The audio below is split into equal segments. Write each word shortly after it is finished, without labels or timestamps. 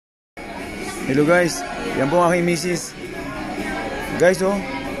Hello guys, yan po ang aking misis. Guys oh,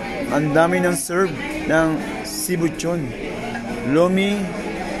 ang dami ng serve ng CEBUCHON, lomi,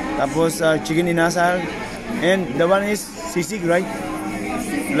 tapos chicken inasal, and the one is sisig, right?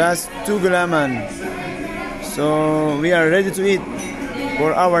 Plus 2 gulaman. So we are ready to eat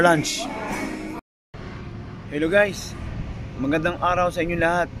for our lunch. Hello guys, magandang araw sa inyo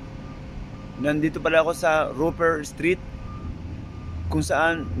lahat. Nandito pala ako sa Roper Street, kung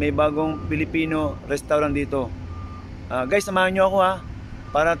saan may bagong Pilipino Restaurant dito. Guys, samahan nyo ako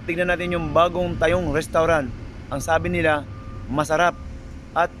para tignan natin yung bagong tayong restaurant. Ang sabi nila, masarap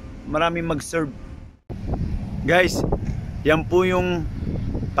at maraming mag-serve. Guys, yan po yung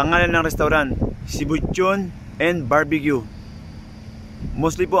pangalan ng restaurant, CEBUCHON and BBQ.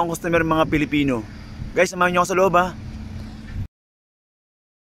 Mostly po ang customer mga Pilipino. Guys, samahan nyo ako sa loob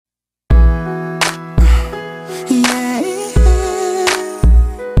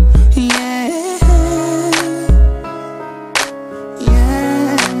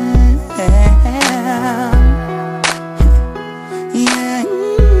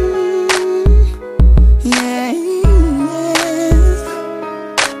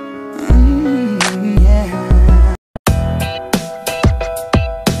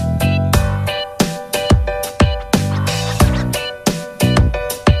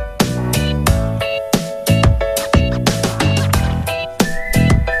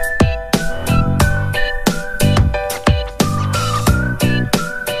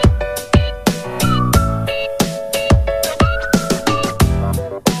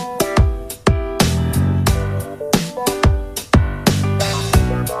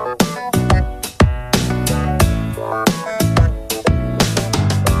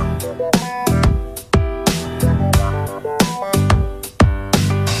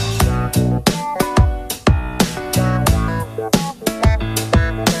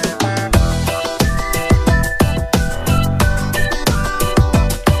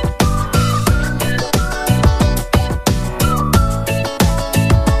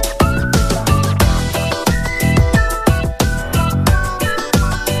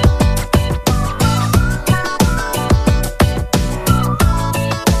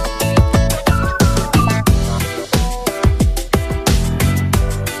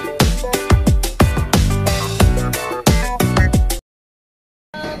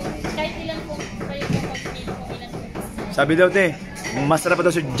Sabi daw te, masarap pa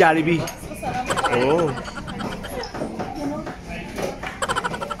daw sa Jollibee. Oh.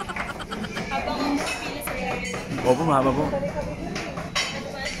 Opo, mahaba po.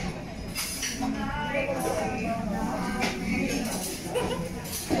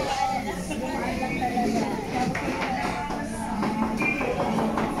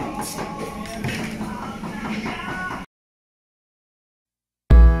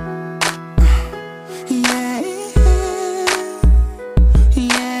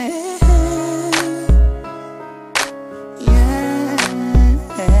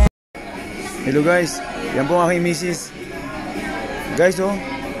 Hello guys, yan po ang aking misis. Guys oh,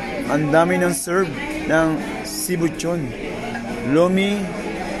 ang dami ng serve ng CEBUCHON, lomi,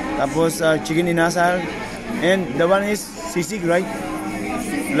 tapos chicken inasal, and the one is sisig, right?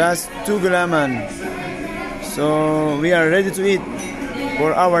 Plus 2 gulaman. So we are ready to eat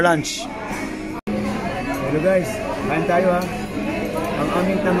for our lunch. Hello guys, kain tayo ang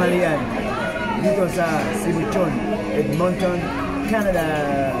aming tanghalian dito sa CEBUCHON, Edmoton, Canada.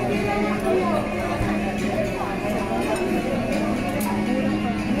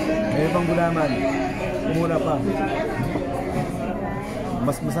 Meron pang gulaman, mura pa.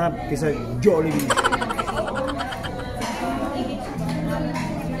 Mas masarap kaysa Jollibee.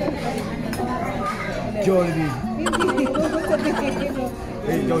 Jollibee.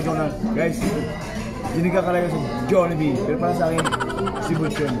 Joke lang. Guys, hindi ka kalaga sa Jollibee. Pero para sa akin,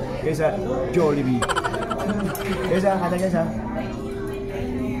 CEBUCHON kaysa Jollibee. Kaysa, kata guys